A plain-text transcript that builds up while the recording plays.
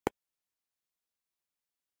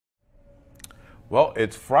Well,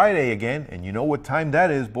 it's Friday again, and you know what time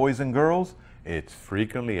that is, boys and girls? It's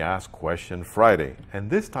Frequently Asked Question Friday. And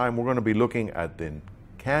this time we're going to be looking at the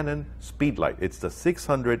Canon Speedlite. It's the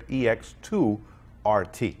 600EX2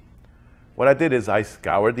 RT. What I did is I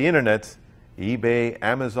scoured the internet, eBay,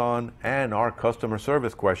 Amazon, and our customer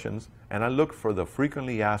service questions, and I looked for the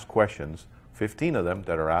frequently asked questions, 15 of them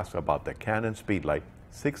that are asked about the Canon Speedlite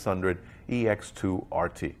 600EX2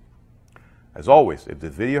 RT. As always, if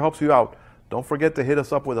this video helps you out, don't forget to hit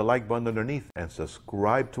us up with a like button underneath and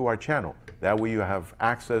subscribe to our channel. That way you have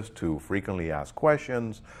access to frequently asked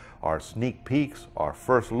questions, our sneak peeks, our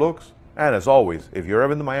first looks, and as always, if you're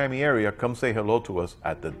ever in the Miami area, come say hello to us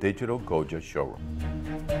at the Digital Goja showroom.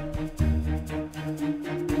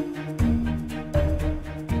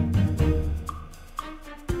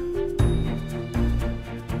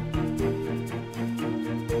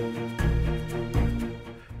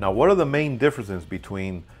 Now, what are the main differences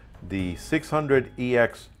between the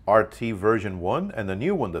 600EX RT version 1 and the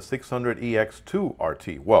new one, the 600EX2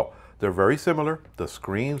 RT? Well, they're very similar. The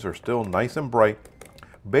screens are still nice and bright.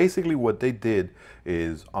 Basically what they did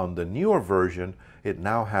is on the newer version, it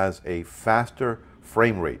now has a faster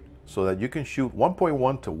frame rate so that you can shoot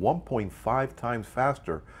 1.1 to 1.5 times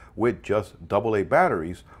faster with just AA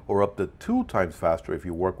batteries, or up to 2 times faster if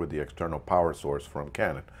you work with the external power source from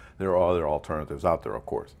Canon. There are other alternatives out there, of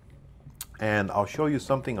course. And I'll show you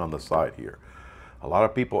something on the side here. A lot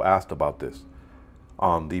of people asked about this.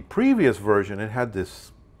 On the previous version, it had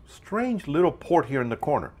this strange little port here in the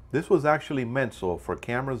corner. This was actually meant so for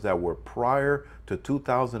cameras that were prior to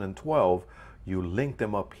 2012, you link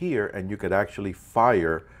them up here and you could actually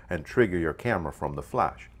fire and trigger your camera from the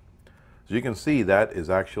flash. So you can see that is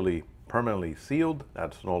actually permanently sealed.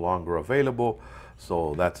 That's no longer available.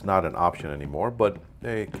 So that's not an option anymore, but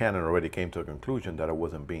Canon already came to a conclusion that it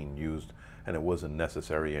wasn't being used and it wasn't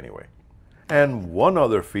necessary anyway. And one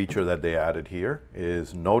other feature that they added here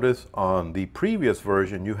is, notice on the previous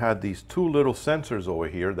version you had these two little sensors over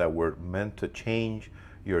here that were meant to change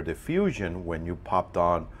your diffusion when you popped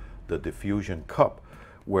on the diffusion cup,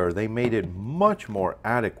 where they made it much more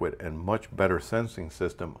adequate and much better sensing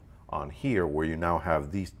system on here, where you now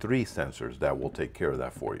have these 3 sensors that will take care of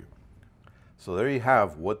that for you. So there you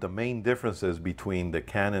have what the main difference is between the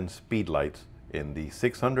Canon Speedlights in the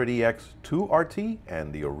 600EX2 RT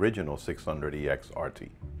and the original 600EX RT.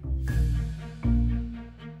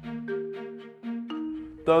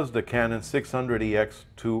 Does the Canon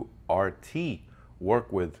 600EX2 RT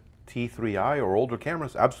work with T3I or older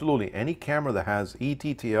cameras? Absolutely. Any camera that has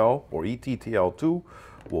E-TTL or E-TTL2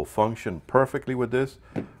 will function perfectly with this.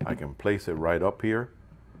 I can place it right up here.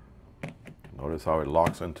 Notice how it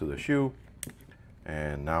locks into the shoe.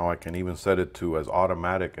 And now I can even set it to as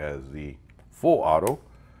automatic as the full auto,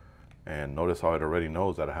 and notice how it already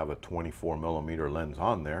knows that I have a 24mm lens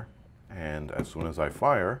on there, and as soon as I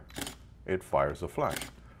fire, it fires a flash.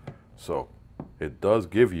 So it does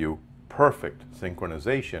give you perfect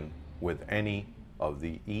synchronization with any of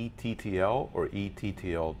the E-TTL or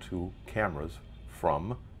E-TTL2 cameras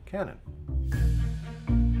from Canon.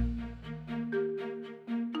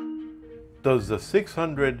 Does the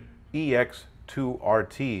 600EX2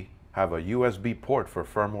 RT have a USB port for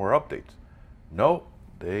firmware updates? No,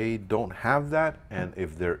 they don't have that, and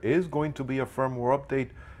if there is going to be a firmware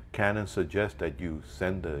update, Canon suggests that you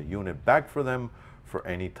send the unit back for them for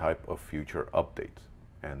any type of future updates,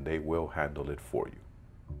 and they will handle it for you.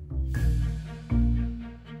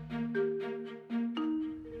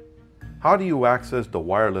 How do you access the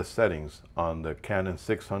wireless settings on the Canon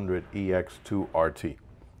 600EX2 RT?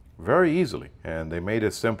 Very easily, and they made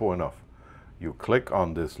it simple enough. You click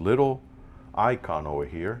on this little icon over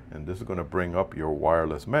here, and this is going to bring up your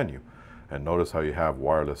wireless menu, and notice how you have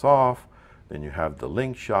wireless off, then you have the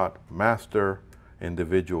link shot, master,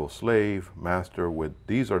 individual slave, master. With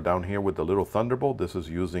these are down here with the little thunderbolt. This is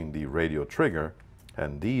using the radio trigger,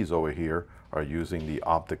 and these over here are using the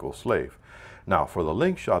optical slave. Now for the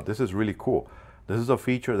link shot, this is really cool. This is a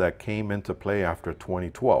feature that came into play after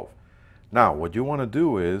 2012. Now what you want to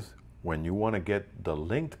do is, when you want to get the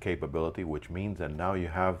linked capability, which means that now you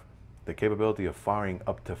have the capability of firing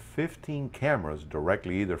up to 15 cameras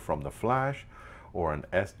directly, either from the flash or an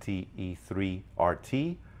STE3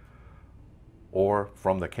 RT or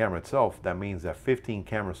from the camera itself. That means that 15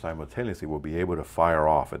 cameras simultaneously will be able to fire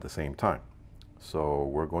off at the same time. So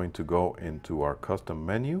we're going to go into our custom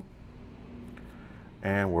menu,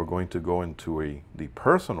 and we're going to go into the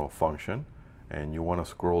personal function, and you want to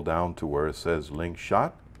scroll down to where it says link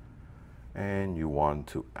shot, and you want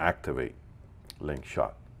to activate link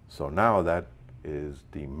shot. So now that is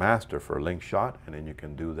the master for link shot, and then you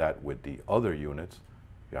can do that with the other units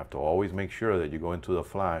You have to always make sure that you go into the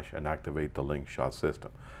flash and activate the link shot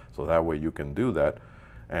system. So that way you can do that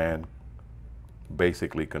and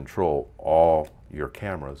basically control all your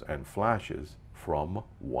cameras and flashes from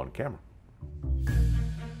one camera.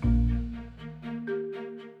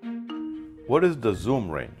 What is the zoom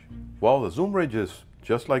range? Well, the zoom range is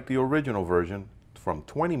just like the original version, from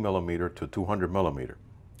 20 millimeter to 200 millimeter.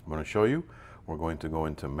 I'm going to show you. We're going to go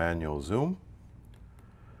into manual zoom,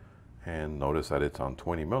 and notice that it's on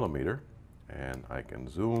 20 millimeter, and I can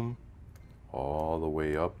zoom all the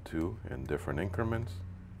way up to, in different increments,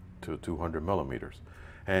 to 200 millimeters.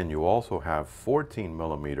 And you also have 14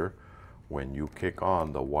 millimeter when you kick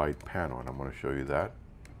on the wide panel, and I'm going to show you that.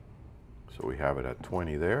 So we have it at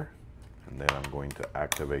 20 there, and then I'm going to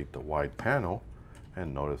activate the wide panel,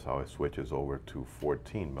 and notice how it switches over to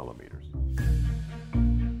 14 millimeters.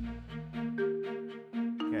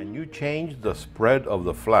 Can you change the spread of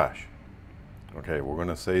the flash? Okay, we're going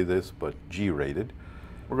to say this, but G-rated.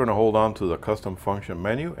 We're going to hold on to the custom function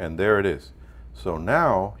menu, and there it is. So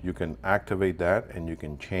now you can activate that, and you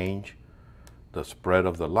can change the spread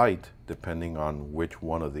of the light depending on which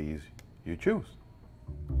one of these you choose.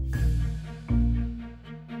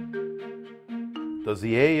 Does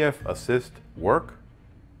the AF assist work?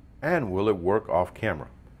 And will it work off camera?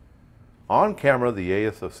 On camera, the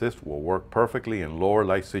AF assist will work perfectly in lower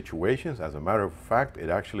light situations. As a matter of fact,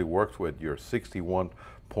 it actually works with your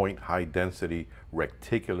 61-point high density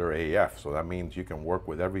reticular AF. So that means you can work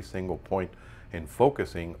with every single point in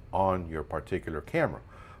focusing on your particular camera.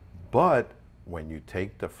 But when you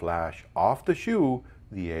take the flash off the shoe,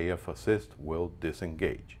 the AF assist will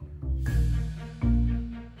disengage.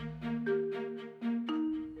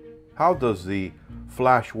 How does the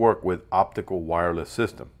flash work with optical wireless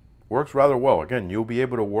system? Works rather well. Again, you'll be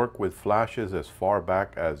able to work with flashes as far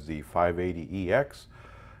back as the 580EX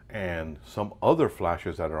and some other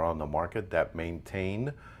flashes that are on the market that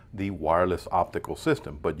maintain the wireless optical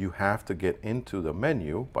system. But you have to get into the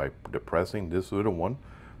menu by depressing this little one.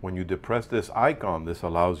 When you depress this icon, this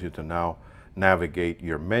allows you to now navigate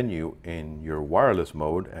your menu in your wireless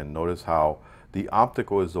mode, and notice how the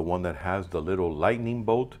optical is the one that has the little lightning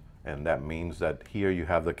bolt. And that means that here you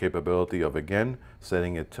have the capability of, again,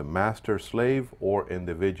 setting it to master slave or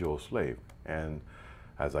individual slave. And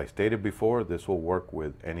as I stated before, this will work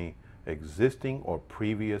with any existing or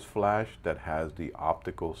previous flash that has the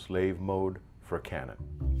optical slave mode for Canon.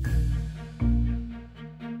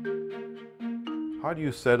 How do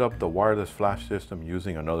you set up the wireless flash system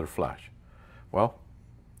using another flash? Well,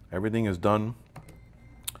 everything is done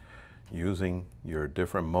using your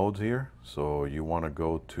different modes here. So you want to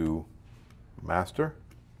go to master,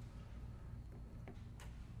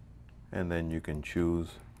 and then you can choose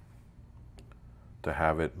to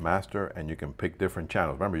have it master, and you can pick different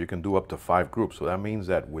channels. Remember, you can do up to 5 groups. So that means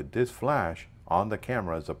that with this flash on the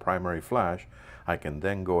camera as a primary flash, I can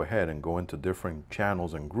then go ahead and go into different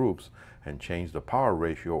channels and groups and change the power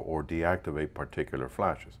ratio or deactivate particular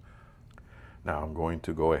flashes. Now I'm going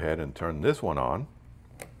to go ahead and turn this one on,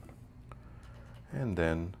 and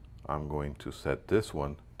then I'm going to set this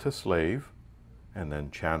one to slave, and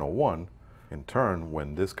then channel 1. In turn,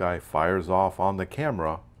 when this guy fires off on the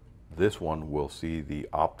camera, this one will see the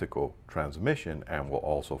optical transmission and will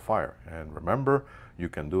also fire. And remember, you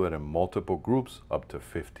can do it in multiple groups, up to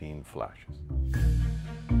 15 flashes.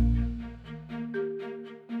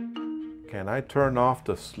 Can I turn off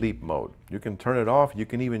the sleep mode? You can turn it off. You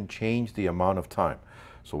can even change the amount of time.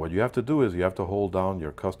 So what you have to do is you have to hold down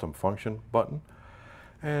your custom function button.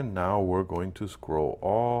 And now we're going to scroll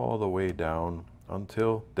all the way down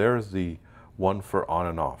until there's the one for on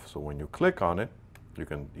and off. So when you click on it, you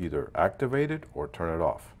can either activate it or turn it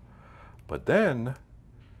off. But then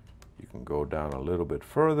you can go down a little bit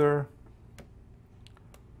further.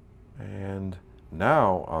 And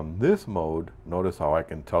now on this mode, notice how I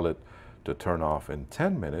can tell it to turn off in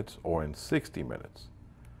 10 minutes or in 60 minutes.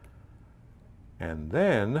 And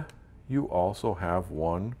then you also have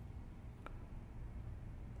one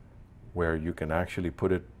where you can actually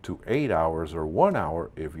put it to 8 hours or 1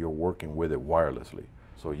 hour if you're working with it wirelessly.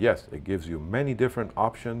 So yes, it gives you many different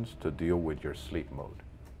options to deal with your sleep mode.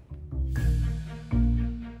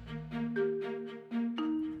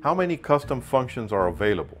 How many custom functions are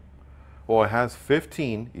available? Well, it has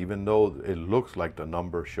 15, even though it looks like the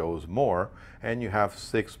number shows more, and you have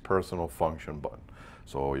 6 personal function buttons.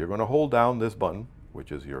 So you're going to hold down this button,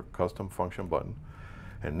 which is your custom function button,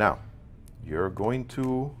 and now you're going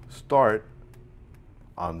to start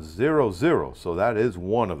on 0, 0. So that is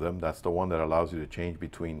one of them. That's the one that allows you to change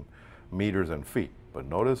between meters and feet. But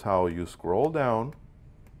notice how you scroll down,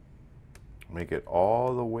 make it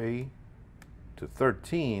all the way to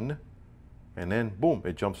 13, and then boom,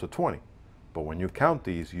 it jumps to 20. But when you count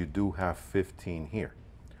these, you do have 15 here.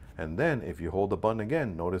 And then if you hold the button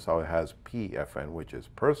again, notice how it has PFN, which is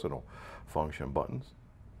personal function buttons.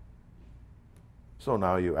 So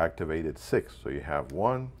now you activated 6. So you have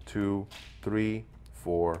 1, 2, 3,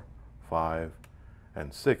 4, 5,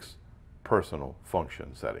 and 6 personal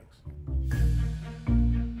function settings.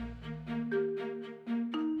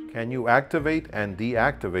 Can you activate and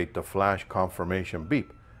deactivate the flash confirmation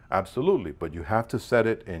beep? Absolutely, but you have to set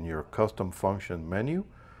it in your custom function menu.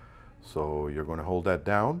 So you're going to hold that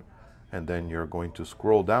down, and then you're going to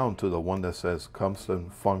scroll down to the one that says custom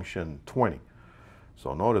function 20.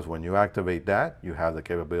 So notice when you activate that, you have the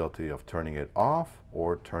capability of turning it off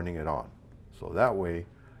or turning it on. So that way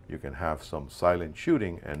you can have some silent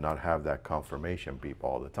shooting and not have that confirmation beep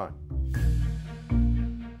all the time.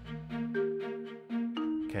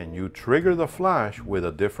 Can you trigger the flash with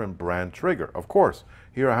a different brand trigger? Of course.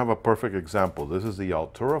 Here I have a perfect example. This is the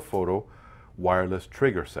Altura Photo wireless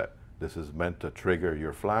trigger set. This is meant to trigger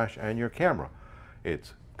your flash and your camera.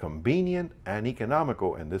 It's convenient and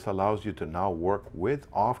economical, and this allows you to now work with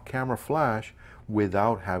off-camera flash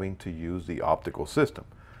without having to use the optical system.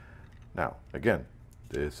 Now, again,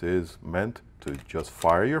 this is meant to just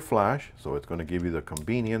fire your flash, so it's going to give you the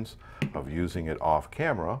convenience of using it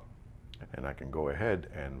off-camera, and I can go ahead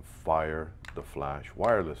and fire the flash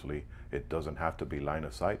wirelessly. It doesn't have to be line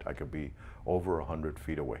of sight. I could be over 100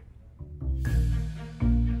 feet away.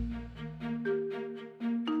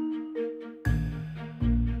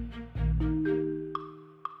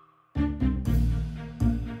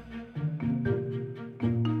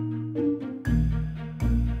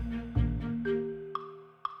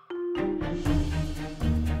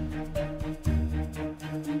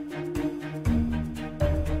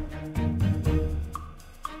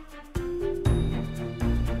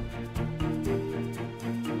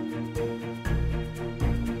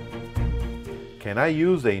 Can I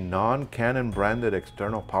use a non-Canon branded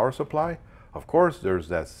external power supply? Of course, there's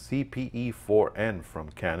that CPE4N from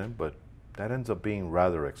Canon, but that ends up being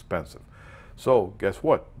rather expensive. So guess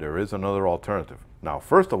what? There is another alternative. Now,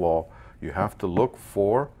 first of all, you have to look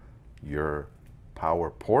for your power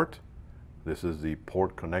port. This is the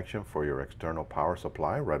port connection for your external power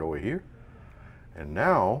supply right over here. And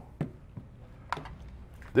now,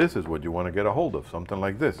 this is what you want to get a hold of, something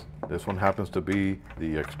like this. This one happens to be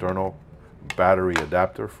the external battery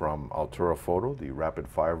adapter from Altura Photo, the rapid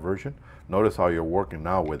fire version. Notice how you're working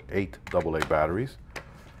now with 8 AA batteries.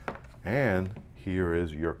 And here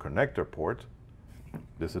is your connector port.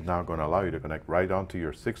 This is now going to allow you to connect right onto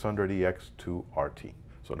your 600EX to RT.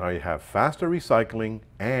 So now you have faster recycling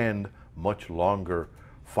and much longer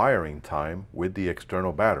firing time with the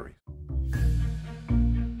external battery.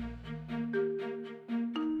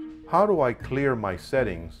 How do I clear my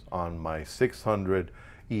settings on my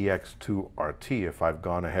 600EX2 RT if I've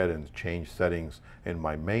gone ahead and changed settings in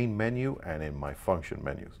my main menu and in my function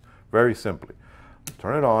menus? Very simply,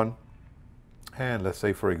 turn it on, and let's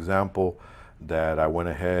say, for example, that I went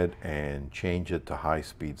ahead and changed it to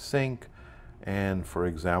high-speed sync, and for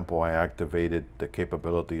example, I activated the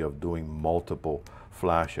capability of doing multiple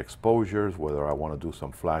flash exposures, whether I want to do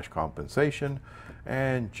some flash compensation.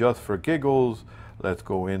 And just for giggles, let's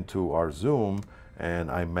go into our zoom,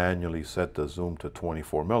 and I manually set the zoom to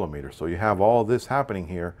 24 millimeters. So you have all this happening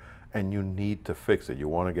here, and you need to fix it. You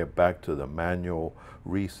want to get back to the manual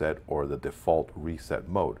reset or the default reset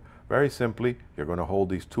mode. Very simply, you're going to hold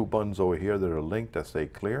these two buttons over here that are linked that say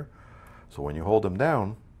clear. So when you hold them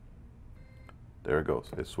down, there it goes.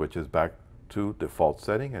 It switches back to default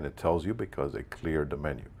setting, and it tells you because it cleared the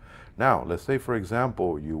menu. Now, let's say, for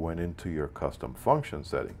example, you went into your custom function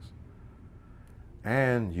settings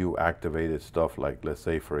and you activated stuff like, let's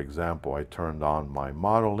say, for example, I turned on my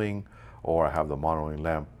modeling, or I have the modeling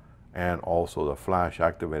lamp and also the flash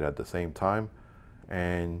activated at the same time,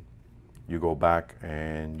 and you go back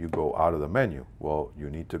and you go out of the menu. Well,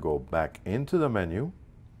 you need to go back into the menu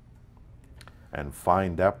and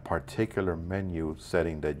find that particular menu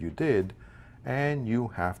setting that you did, and you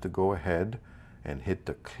have to go ahead and hit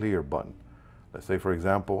the clear button. Let's say, for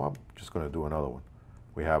example, I'm just going to do another one.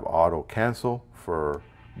 We have auto cancel for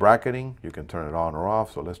bracketing. You can turn it on or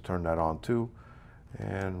off, so let's turn that on too.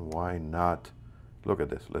 And why not, look at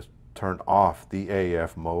this, let's turn off the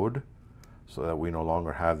AF mode so that we no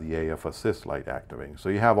longer have the AF assist light activating. So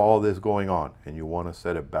you have all this going on, and you want to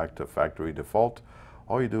set it back to factory default.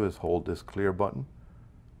 All you do is hold this clear button,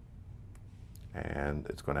 and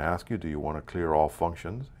it's going to ask you, do you want to clear all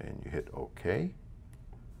functions? And you hit OK,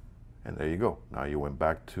 and there you go. Now you went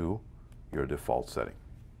back to your default setting.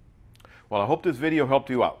 Well, I hope this video helped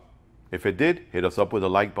you out. If it did, hit us up with a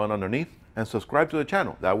like button underneath and subscribe to the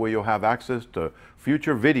channel. That way you'll have access to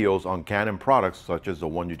future videos on Canon products such as the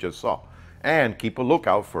one you just saw. And keep a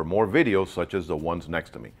lookout for more videos such as the ones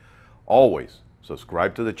next to me. Always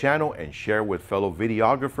subscribe to the channel and share with fellow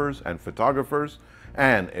videographers and photographers.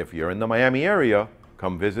 And if you're in the Miami area,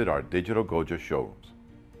 come visit our Digital Goja showrooms.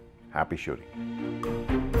 Happy shooting.